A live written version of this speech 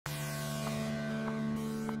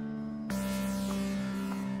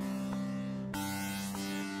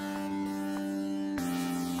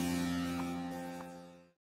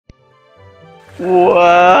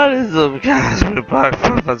What is up, guys? We're back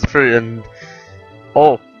from FFIII and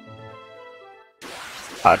oh,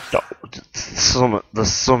 I don't the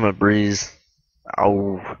summer breeze.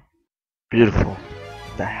 Oh, beautiful.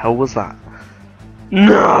 The hell was that?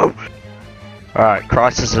 No. All right,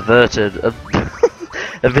 crisis averted. A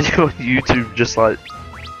video on YouTube just like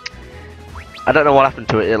I don't know what happened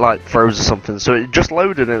to it. It like froze or something. So it just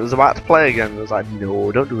loaded and it was about to play again. It was like,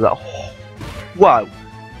 no, don't do that. Wow.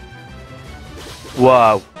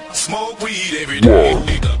 Wow. Smoke weed every day.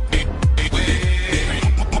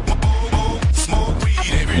 Smoke weed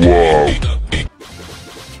every day.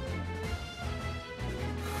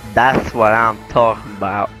 That's what I'm talking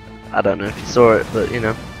about. I don't know if you saw it, but you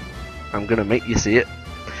know, I'm gonna make you see it.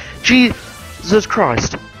 Jesus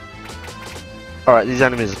Christ. Alright, these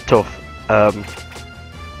enemies are tough. I'm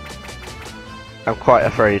quite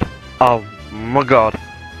afraid. Oh my god.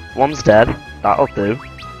 One's dead. That'll do.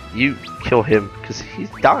 You kill him, because he's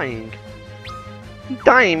dying. He's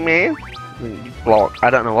dying, man. You block. I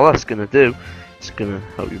don't know what that's gonna do. It's gonna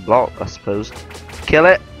help you block, I suppose. Kill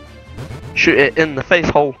it. Shoot it in the face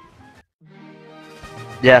hole.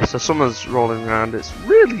 Yeah, so summer's rolling around. It's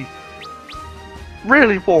really,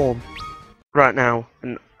 really warm right now,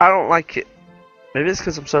 and I don't like it. Maybe it's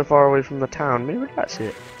because I'm so far away from the town. Maybe that's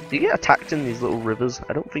it. Do you get attacked in these little rivers?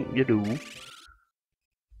 I don't think you do.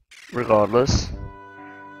 Regardless.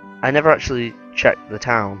 I never actually checked the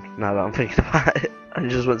town, now that I'm thinking about it. I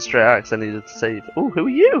just went straight out because I needed to save. Oh, who are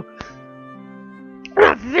you?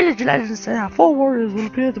 Our village legends say our 4 warriors will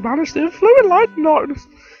appear to banish the influent light and darkness.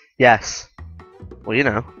 Yes. Well, you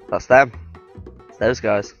know, that's them. It's those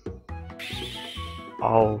guys.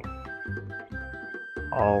 Oh.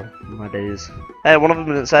 Oh, my days. Hey, one of them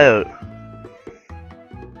didn't say it.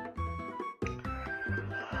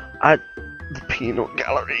 The Peanut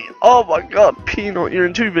Gallery. Oh my god, Peanut, you're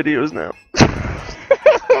in 2 videos now.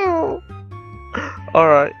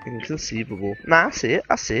 Alright, inconceivable. Nah, I see it,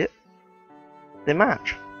 I see it. They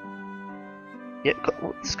match. Yeah,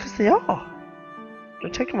 it's because they are.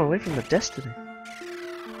 Don't take them away from their destiny.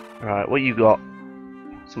 Alright, what you got?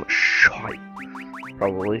 So much shite.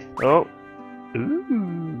 Probably. Oh.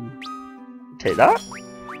 Ooh. Take that.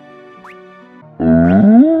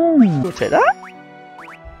 Ooh. Take that.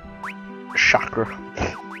 Chakra.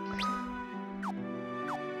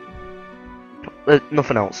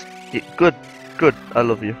 Nothing else. Yeah, good, good. I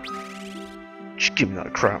love you. Just give me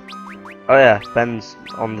that crap. Oh yeah, Ben's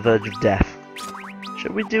on the verge of death.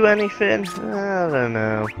 Should we do anything? I don't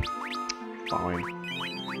know. Fine.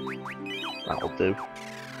 That'll do.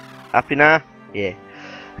 Happy now? Yeah.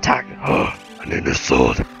 Attack! Oh, I need a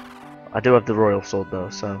sword. I do have the royal sword though,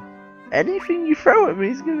 so anything you throw at me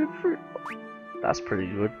is gonna be. That's pretty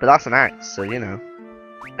good, but that's an axe, so you know,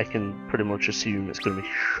 I can pretty much assume it's gonna be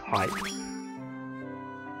shite.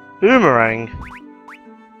 Boomerang?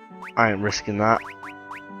 I ain't risking that.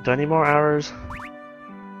 Do I need more arrows?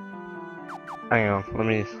 Hang on, let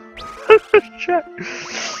me check.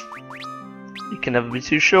 You can never be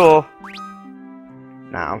too sure.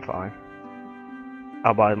 Nah, I'm fine.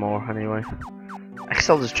 I'll buy more anyway. I can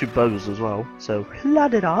sell those 2 bows as well, so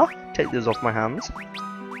la-da-da. Take those off my hands.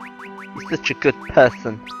 You're such a good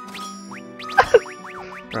person.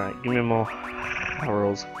 Right, give me more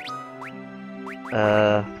arrows.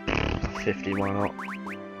 50, why not?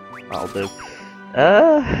 That'll do.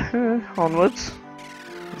 Onwards.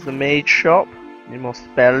 There's the mage shop. Need more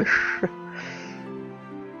spells.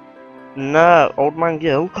 No, Old Man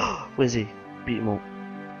Gil. Where's he? Beat him up.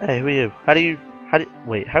 Hey, who are you?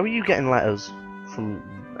 Wait, how are you getting letters from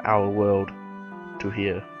our world to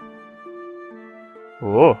here?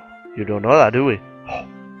 Oh. You don't know that, do we? Oh,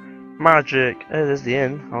 magic! Hey, there's the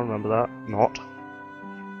inn. I'll remember that. Not.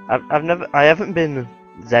 I haven't been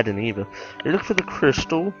Gettin either. You look for the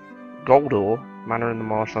crystal, gold ore, manor in the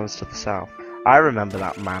marshlands to the south. I remember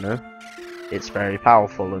that manor. It's very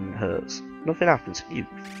powerful and hurts. Nothing happens. You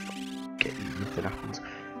get you. Nothing happens.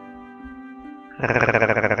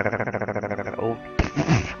 Oh.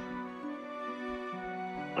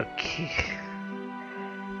 Okay.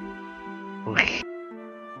 Okay.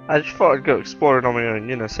 I just thought I'd go exploring on my own,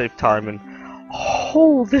 you know, save time and...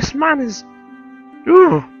 Oh, this man is...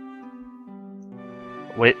 Ooh!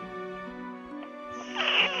 Wait.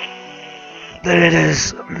 There it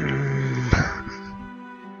is!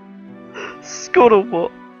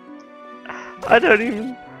 Scuttlebutt! I don't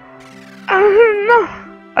know!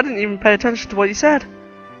 I didn't even pay attention to what you said!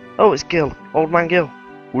 Oh, it's Gil. Old Man Gil.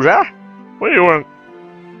 Who's that? What do you want?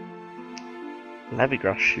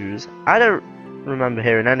 Levygrass shoes. I don't remember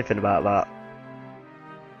hearing anything about that.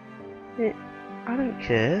 I don't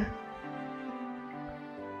care.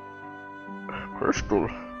 Crystal.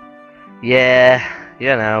 Yeah,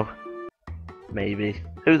 you know. Maybe.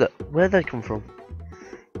 Where'd they come from?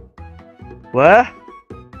 Where?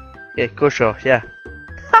 Yeah, Kusho, yeah.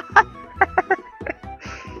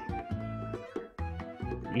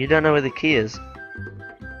 You don't know where the key is?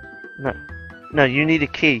 No, you need a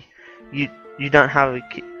key. You don't have a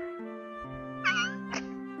key.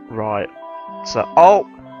 Right. So, oh,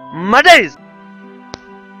 my days!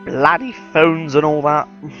 Bloody phones and all that.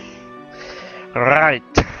 Right,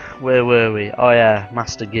 where were we? Oh yeah,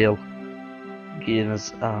 Master Gil.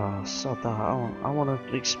 Guinness. Oh, so that I want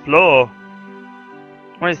to explore.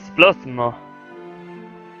 I want to explore some more.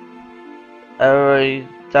 Everybody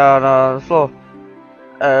down on the floor.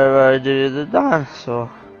 Everybody do the dinosaur.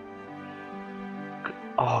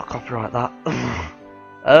 Oh, copyright that.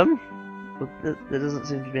 But there doesn't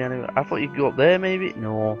seem to be anywhere. I thought you'd go up there, maybe.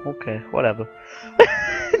 No, okay, whatever.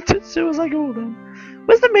 As soon as I go then.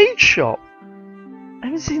 Where's the maid shop? I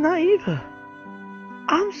haven't seen that either.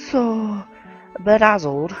 I'm so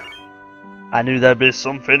bedazzled. I knew there'd be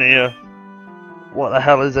something here. What the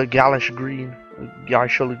hell is a Galish green? A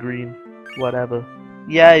Gaishal green? Whatever.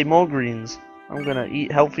 Yay, more greens. I'm gonna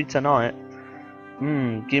eat healthy tonight.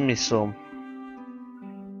 Give me some.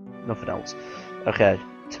 Nothing else. Okay,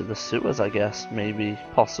 to the sewers, I guess. Maybe,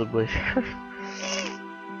 possibly.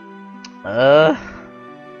 Nowhere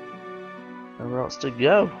else to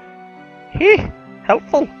go. Heh!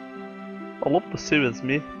 Helpful! I love the sewers,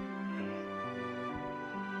 me.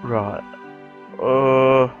 Right.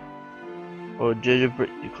 Oh, do the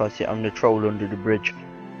bridge. You can't see it. I'm the troll under the bridge.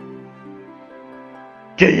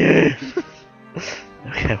 Yeah!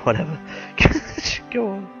 Okay, whatever. Just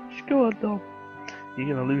go on, Dom. You're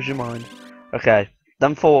gonna lose your mind. Okay,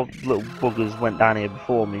 them 4 little buggers went down here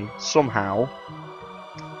before me. Somehow,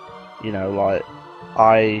 you know, like,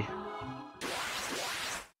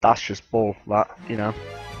 that's just bull, that, you know.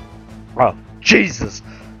 Oh, Jesus!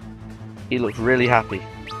 He looks really happy.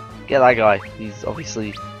 Get that guy. He's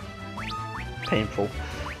obviously painful.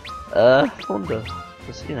 Thunder.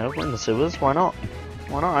 Just, you know, we're in the sewers. Why not?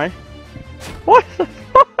 Why not, eh? What the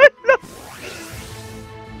fuck?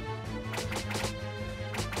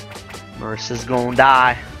 Marissa's gonna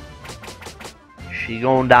die. She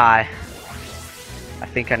gonna die. I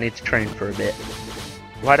think I need to train for a bit.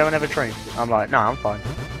 Why don't I never train? I'm like, no, I'm fine.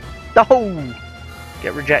 No!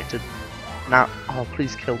 Get rejected. Now, oh,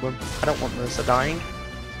 please kill them. I don't want Marissa dying.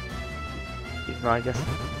 Even though I guess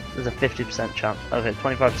there's a 50% chance. Okay,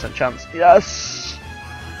 25% chance. Yes!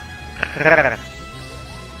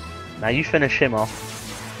 Now you finish him off.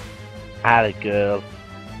 Atta girl.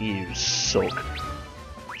 You suck.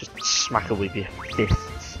 Just smack her with your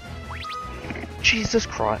fists. Jesus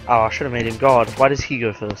Christ. Oh, I should have made him God. Why does he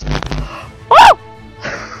go first? Oh!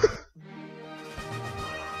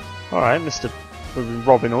 Alright, Mr.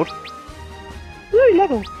 Robin Hood. Ooh,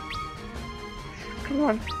 level. Come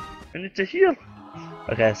on. I need to heal.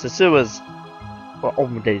 Okay, so sewers. Well, oh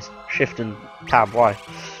my days. Shift and tab, why?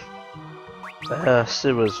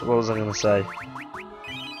 Sewers, what was I gonna say?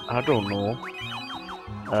 I don't know.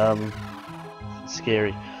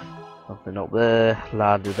 Scary. Nothing up there.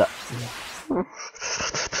 La do that.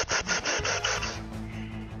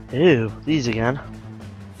 Ew, these again.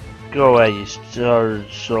 Go away, you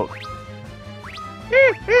suck.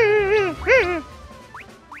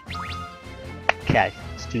 Okay,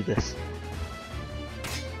 let's do this.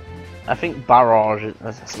 I think barrage is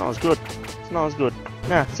it's not as good. It's not as good.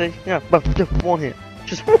 Nah, see? Yeah, but one hit.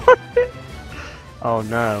 Just one hit. Oh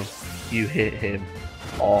no. You hit him.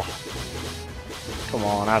 Oh. Come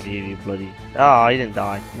on, have you bloody. Oh, he didn't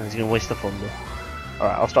die. No, he's gonna waste the thunder.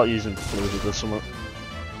 Alright, I'll start using fluid or something.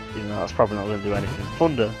 Even though that's probably not gonna do anything.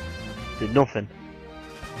 Thunder did nothing.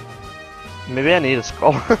 Maybe I need a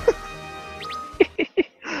scholar.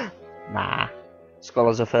 Nah.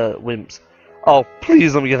 Scholars are for wimps. Oh,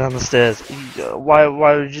 please let me get down the stairs. Why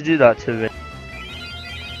would you do that to me?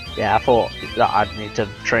 Yeah, I thought that I'd need to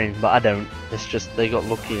train, but I don't. It's just they got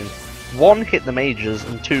lucky and 1 hit the mages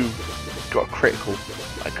and 2 got critical.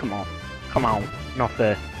 Like, come on, not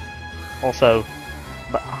fair. Also,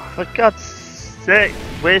 but for God's sake,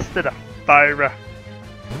 wasted a fire.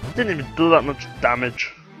 Didn't even do that much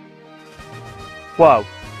damage. Whoa.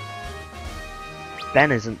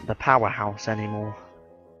 Ben isn't the powerhouse anymore.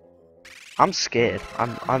 I'm scared.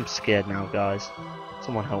 I'm scared now, guys.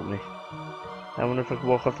 Someone help me. I wonder if I can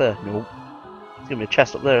walk off there. Nope. There's gonna be a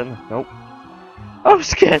chest up there, isn't there? Nope. I'm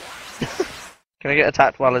scared. Can I get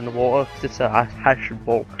attacked while in the water? Cause it's a hash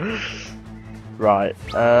ball. Right.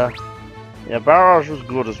 Yeah, barrage was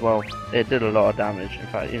good as well. It did a lot of damage. In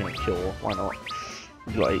fact, you know, cure. Why not?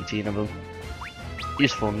 We got 18 of them.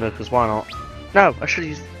 Use thunder, cause why not? No, I should have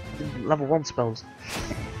used the level 1 spells.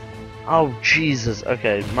 Oh, Jesus.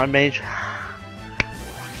 Okay, my mage...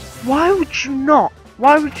 Why would you not?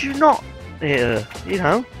 Why would you not? Yeah, you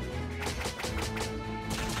know.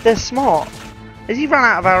 They're smart. Has he run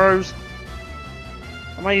out of arrows?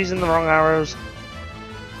 Am I using the wrong arrows?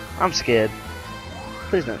 I'm scared.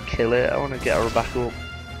 Please don't kill it. I want to get her back up.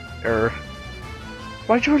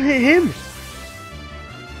 Why'd you want to hit him?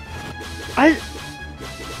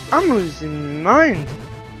 I'm losing my mind.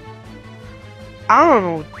 I don't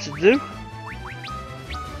know what to do.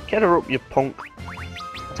 Get her up, you punk.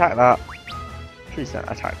 Attack that. Please don't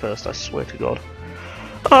attack first, I swear to God.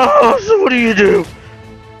 Oh, so what do you do?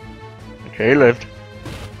 Okay, he lived.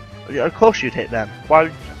 Yeah, of course you'd hit them. Why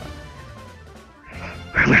would...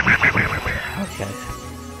 Okay.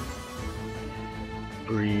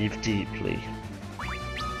 Breathe deeply.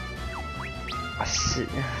 I see.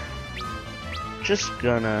 Just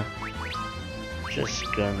gonna.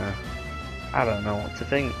 I don't know what to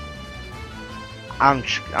think. I'm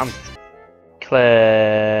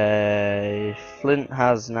Clay. Flint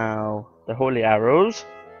has now the holy arrows.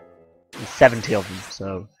 And 70 of them,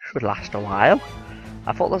 so should last a while.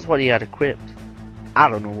 I thought that's what he had equipped. I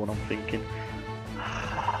don't know what I'm thinking.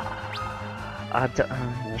 I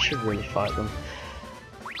should really fight them.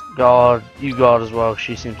 God, you God as well.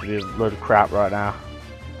 She seems to be a load of crap right now.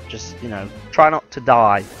 Just, you know, try not to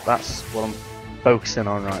die. That's what I'm focusing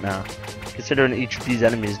on right now. Considering each of these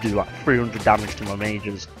enemies do like 300 damage to my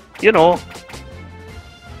mages. You know.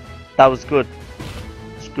 That was good.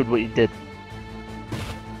 It's good what you did.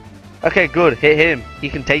 Okay, good. Hit him. He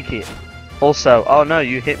can take it. Also, oh no,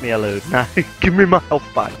 you hit me a load. Now, give me my health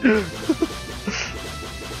back.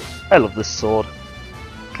 I love this sword.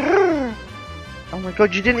 Oh my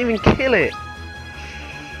God, you didn't even kill it.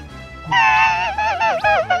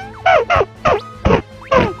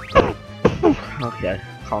 Okay,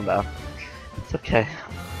 calm down. It's okay.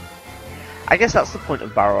 I guess that's the point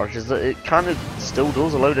of barrage, is that it kind of still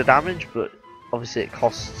does a load of damage, but obviously it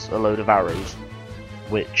costs a load of arrows,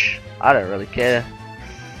 which I don't really care.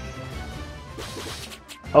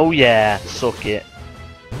 Oh yeah, suck it.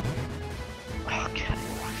 Okay.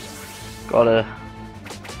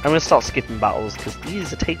 I'm gonna start skipping battles because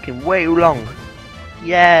these are taking way long.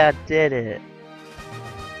 Yeah, I did it.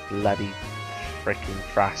 Bloody freaking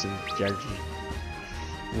frassing judges.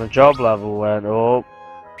 My job level went up.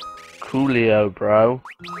 Coolio, bro.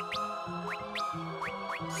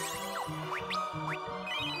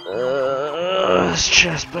 This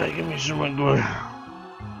chest bag, give me something good.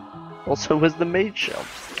 Also, where's the mage shop?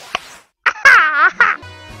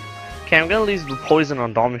 Okay, I'm gonna leave the poison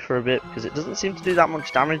on Domi for a bit because it doesn't seem to do that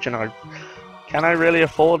much damage, and can I really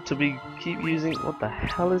afford to keep using? What the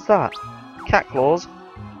hell is that? Cat claws.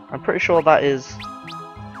 I'm pretty sure that is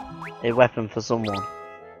a weapon for someone.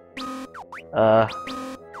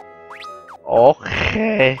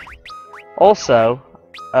 Okay. Also,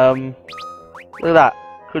 look at that.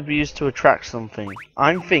 Could be used to attract something.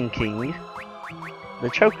 I'm thinking the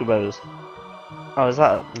chocobos. Oh, is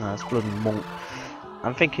that? No, that's bloody monk.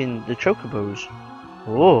 I'm thinking the chocobos.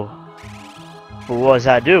 Oh. But what does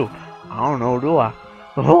that do? I don't know, do I?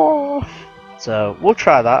 Oh. So we'll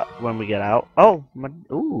try that when we get out. Oh,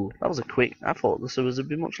 ooh, that was a quick. I thought this was a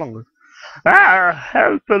bit much longer. Ah,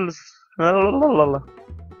 help us! Oh,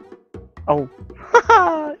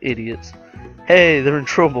 idiots! Hey, they're in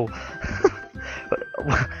trouble.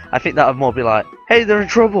 I think that would more be like, hey, they're in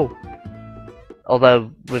trouble.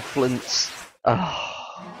 Although with Flint's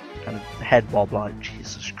kind of head bob, like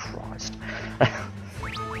Jesus Christ.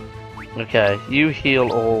 Okay, you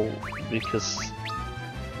heal all because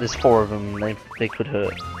there's 4 of them. They could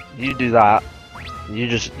hurt. You do that. You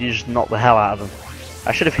just knock the hell out of them.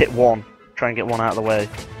 I should have hit one. Try and get one out of the way.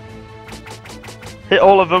 Hit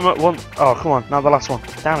all of them at once. Oh, come on. Now the last one.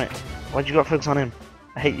 Damn it. Why'd you got focus on him?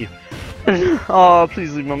 I hate you. Oh,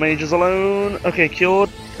 please leave my mages alone. Okay, cured.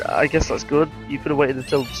 I guess that's good. You could have waited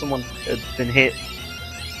until someone had been hit.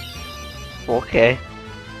 Okay.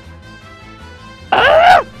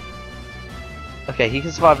 Ah! Okay, he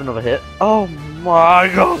can survive another hit. Oh my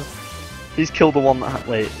God! He's killed the one that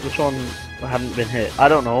wait, which one hadn't been hit? I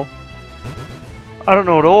don't know. I don't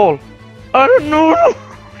know at all. I don't know at all.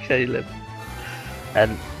 Okay, he lived.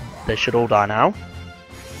 And they should all die now.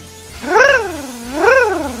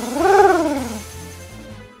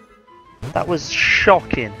 That was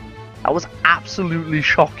shocking. That was absolutely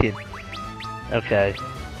shocking. Okay.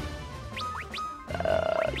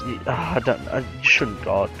 You shouldn't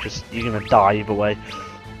guard. Just you're gonna die either way.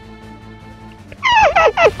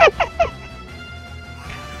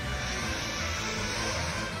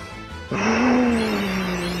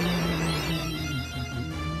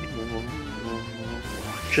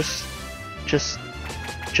 Just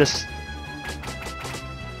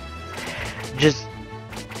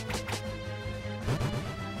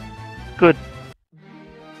good.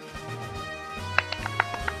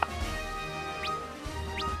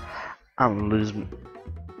 I'm losing.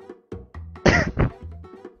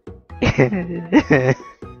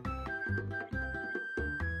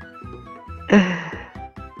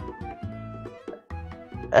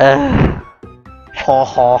 Ha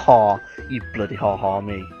ha ha, you bloody ha ha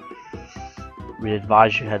me. We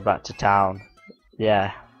advise you head back to town.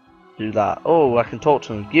 Yeah, do that. Oh, I can talk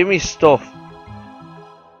to him. Give me stuff.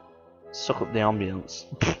 Suck up the ambience.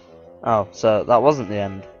 Oh, so that wasn't the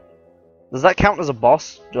end. Does that count as a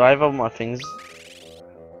boss? Do I have all my things?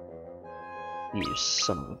 You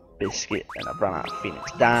son of a biscuit, and I've run out of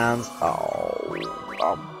Phoenix Downs. Oh,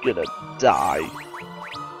 I'm gonna die.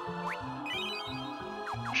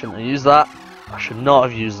 Shouldn't have used that. I should not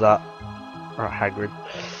have used that. Alright, Hagrid.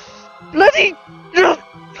 Bloody!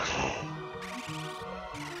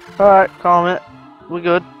 Alright, calm it. We're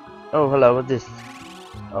good. Oh, hello, what's this?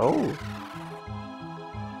 Oh.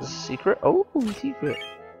 Is this a secret? Oh, secret.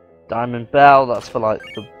 Diamond bell, that's for like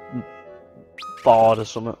the bard or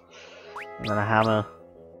something. And then a hammer.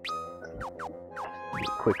 A bit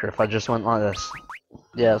quicker if I just went like this.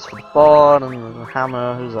 Yeah, it's for the bard and the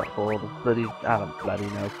hammer. Who's that for? The bloody. I don't bloody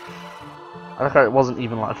know. I like how it wasn't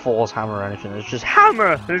even like Thor's hammer or anything. It's just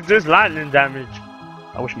hammer. It's just lightning damage.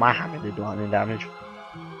 I wish my hammer did lightning damage.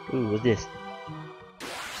 Ooh, what's this?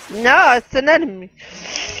 No, it's an enemy.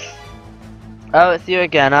 Oh, it's you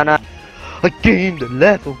again, I know. I gained a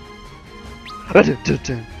level.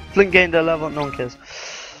 Flint gained a level, no one cares.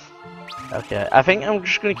 Okay, I think I'm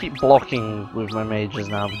just gonna keep blocking with my mages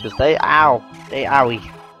now because they owie.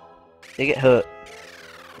 They get hurt.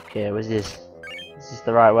 Okay, what's this? Is this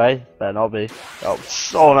the right way? Better not be. Oh,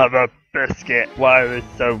 son of a biscuit! Why is it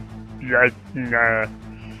so? Nah.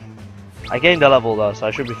 I gained a level though, so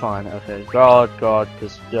I should be fine. Okay, God,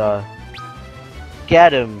 because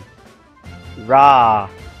get him, rah.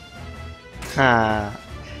 Ha.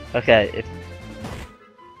 Okay,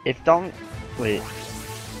 if Don, wait.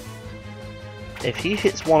 If he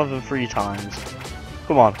hits one of them 3 times,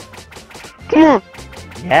 come on.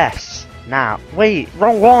 Yes. Now, wait,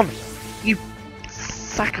 wrong one. You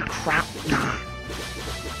sack of crap.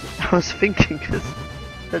 I was thinking because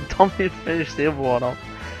Tommy had finished the other one off.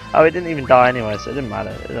 Oh, it didn't even die anyway, so it didn't matter.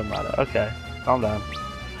 It doesn't matter. Okay, calm down.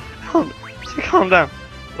 Calm down.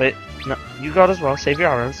 Wait, no, you got as well. Save your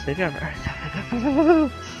arrows. Save your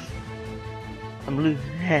arrows. I'm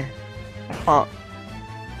losing hair. I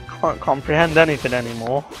can't comprehend anything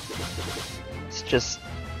anymore. It's just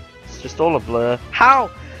all a blur.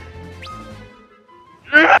 How?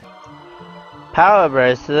 Power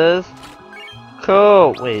braces.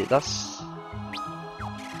 Cool. Wait, that's.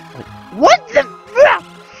 What the?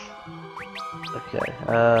 Okay.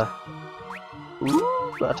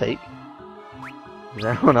 Ooh, that'll take. Does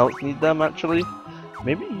anyone else need them actually?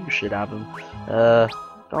 Maybe you should have them.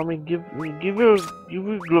 Tommy, give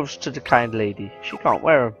your gloves to the kind lady. She can't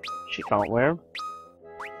wear them. She can't wear them.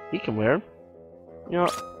 He can wear them. You know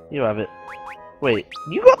what? You have it. Wait,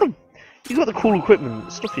 you got them. You got the cool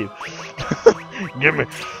equipment. Stuff you. Give me.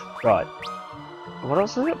 Right. What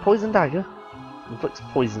else is it? Poison dagger. Inflicts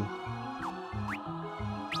poison.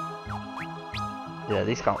 Yeah,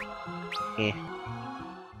 these can't. Eh.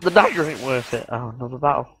 The dagger ain't worth it. Oh, another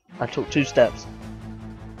battle. I took 2 steps.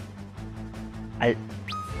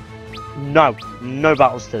 No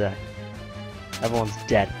battles today. Everyone's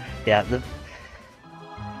dead. Yeah, the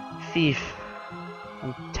thief.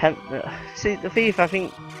 See, the thief, I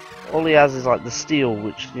think all he has is like the steel,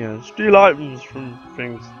 which, you know, steal items from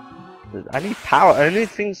things. I need power. I need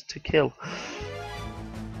things to kill.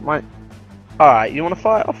 Alright, you want to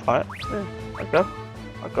fight? I'll fight. Yeah,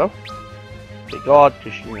 I'll go. Thank God,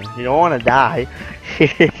 because you don't want to die.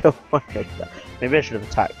 You don't want to die. Maybe I should have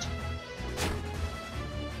attacked.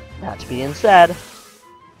 That being said,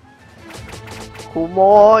 come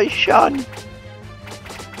on, son.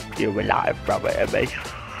 You're alive, brother, me.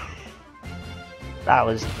 That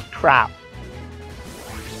was crap.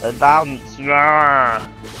 Advance.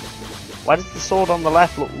 Why does the sword on the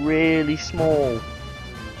left look really small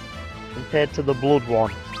compared to the blood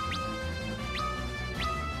one?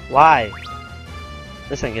 Why?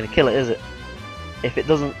 This ain't gonna kill it, is it? If it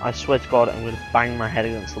doesn't, I swear to God, I'm gonna bang my head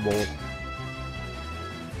against the wall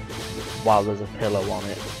while there's a pillow on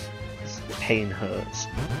it. This pain hurts.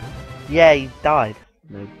 Yeah, he died.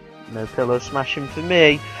 No pillow smashing for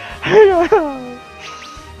me.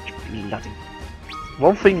 Bloody.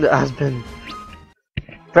 One thing that has been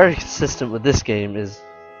very consistent with this game is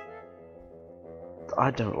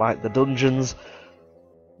I don't like the dungeons.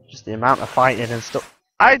 Just the amount of fighting and stuff.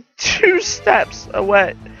 I'm 2 steps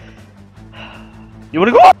away. You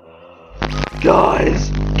wanna go?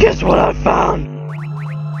 Guys, guess what I found?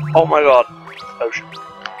 Oh my god. Ocean.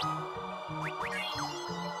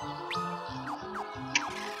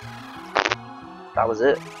 That was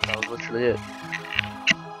it. That was literally it.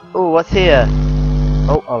 Oh, what's here?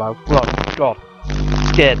 Oh, hello. God.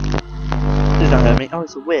 Scared. Please don't hurt me. Oh,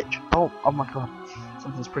 it's a witch. Oh my god.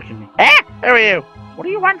 Something's pricking me. Eh? Who are you? What do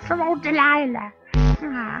you want from old Delilah?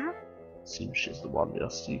 Seems she's the one you're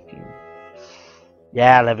seeking.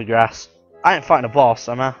 Yeah, Leathergrass. I ain't fighting a boss,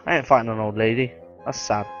 am I? I ain't fighting an old lady. That's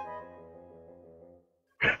sad.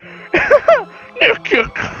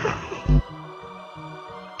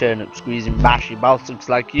 Turnip squeezing bashy mouth looks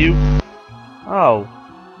like you. Oh,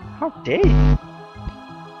 how dare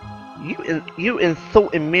you? You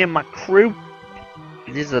insulting me and my crew?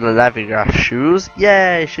 These are the Leathergrass shoes.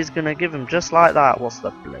 Yay, she's gonna give him just like that. What's the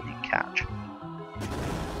bloody catch?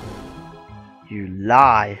 You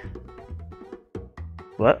lie.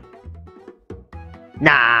 What?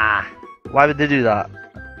 Nah. Why would they do that?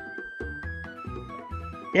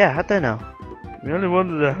 Yeah, how'd they know? We only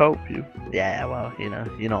wanted to help you. Yeah, well, you know,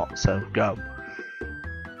 you're not, so go.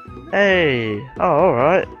 Hey. Oh,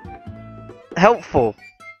 alright. Helpful.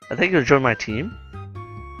 I think you'll join my team.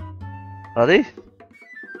 Are they?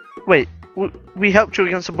 Wait, we helped you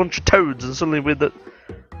against a bunch of toads and suddenly we're the...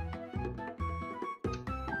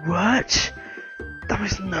 What? That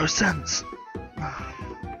makes no sense.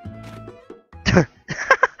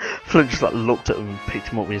 Flint just like looked at him and picked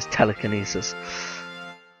him up with his telekinesis.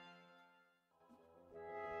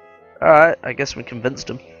 Alright, I guess we convinced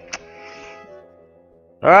him.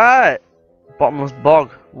 Alright! Bottomless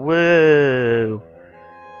bog. Whoa!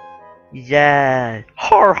 Yeah!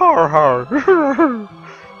 Har har har!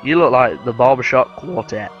 You look like the barbershop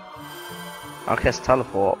quartet. I'll cast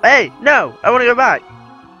teleport. Hey! No! I want to go back!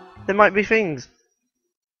 There might be things.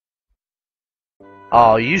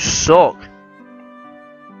 Oh, you suck.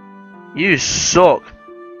 You suck.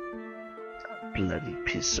 Bloody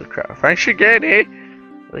piece of crap. Thanks again, eh?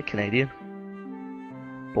 They're Canadian.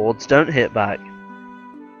 Boards don't hit back.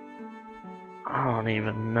 I don't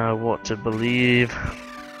even know what to believe.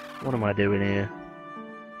 What am I doing here?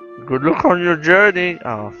 Good luck on your journey.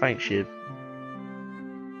 Oh, thanks you.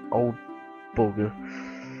 Old bugger.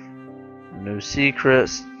 No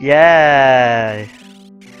secrets. Yay!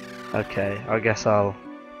 Okay, I guess I'll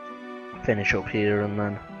finish up here and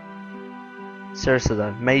then. Seriously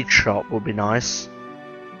though, maid shop would be nice.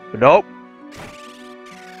 But nope.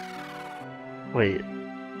 Wait.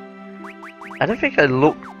 I don't think I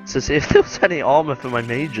looked to see if there was any armor for my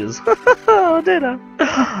mages. Did I?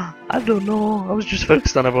 I don't know. I was just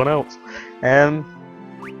focused on everyone else.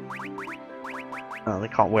 Oh, they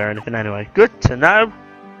can't wear anything anyway. Good to know.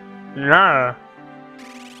 No.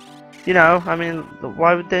 You know, I mean,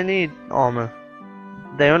 why would they need armor?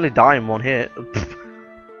 They only die in one hit.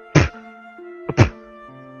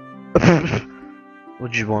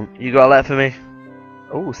 What do you want? You got a letter for me?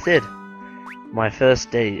 Oh, Sid. My first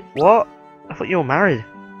date. What? I thought you were married.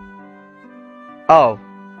 Oh.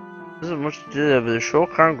 This isn't much to do there, but the sure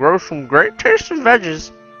can grow some great tasting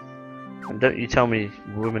veggies. And don't you tell me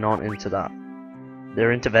women aren't into that.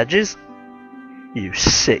 They're into veggies? You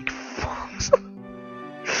sick fucks.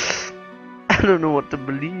 I don't know what to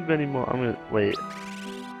believe anymore. I'm gonna wait.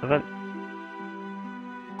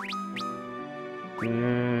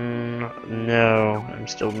 No, I'm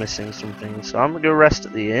still missing something. So I'm gonna go rest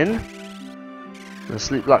at the inn. And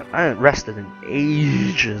sleep like I haven't rested in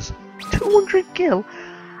ages. 200 gil?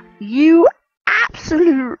 You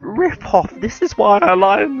absolute rip-off. This is why I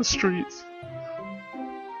lie in the streets.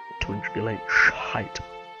 200 gil ain't shite.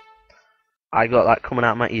 I got that coming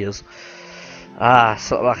out of my ears. Ah,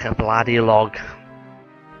 sort of like a bloody log.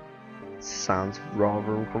 Sounds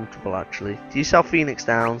rather uncomfortable actually. Do you sell Phoenix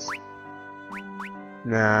Downs?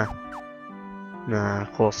 Nah. Nah,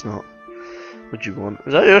 of course not. What do you want?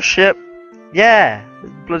 Is that your ship? Yeah!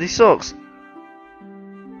 It bloody sucks.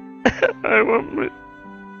 I want me.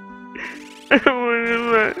 I want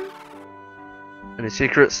it back. Any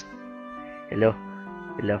secrets? Hello?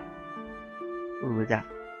 Hello? What was that?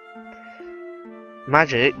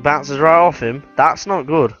 Magic bounces right off him. That's not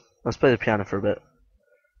good. Let's play the piano for a bit.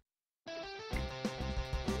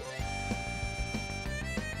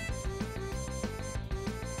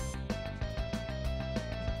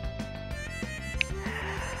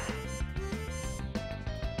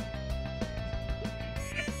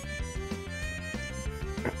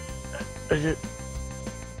 Is it?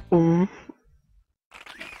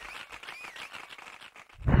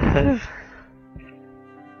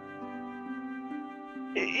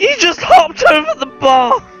 He just hopped over the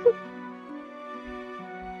bar!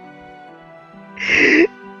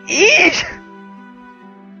 Eat!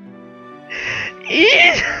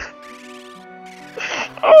 Eat!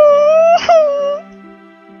 Oh!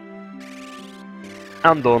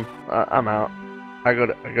 I'm done. I'm out. I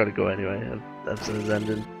gotta go anyway. The episode's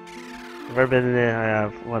ending. Have I been in here? I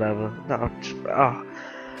have. Whatever. No,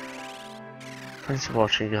 thanks for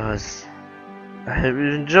watching, guys. I hope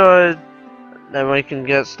you enjoyed. Then we can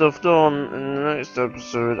get stuff done in the next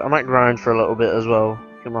episode. I might grind for a little bit as well.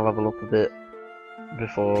 Get my level up a bit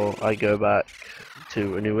before I go back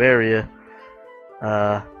to a new area.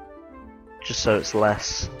 Just so it's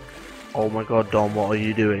less, oh my god, Dom, what are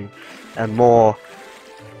you doing? And more,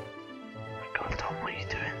 oh my god, Dom, what are you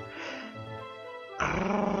doing?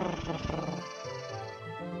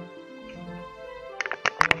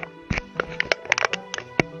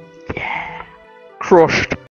 Yeah. Crushed.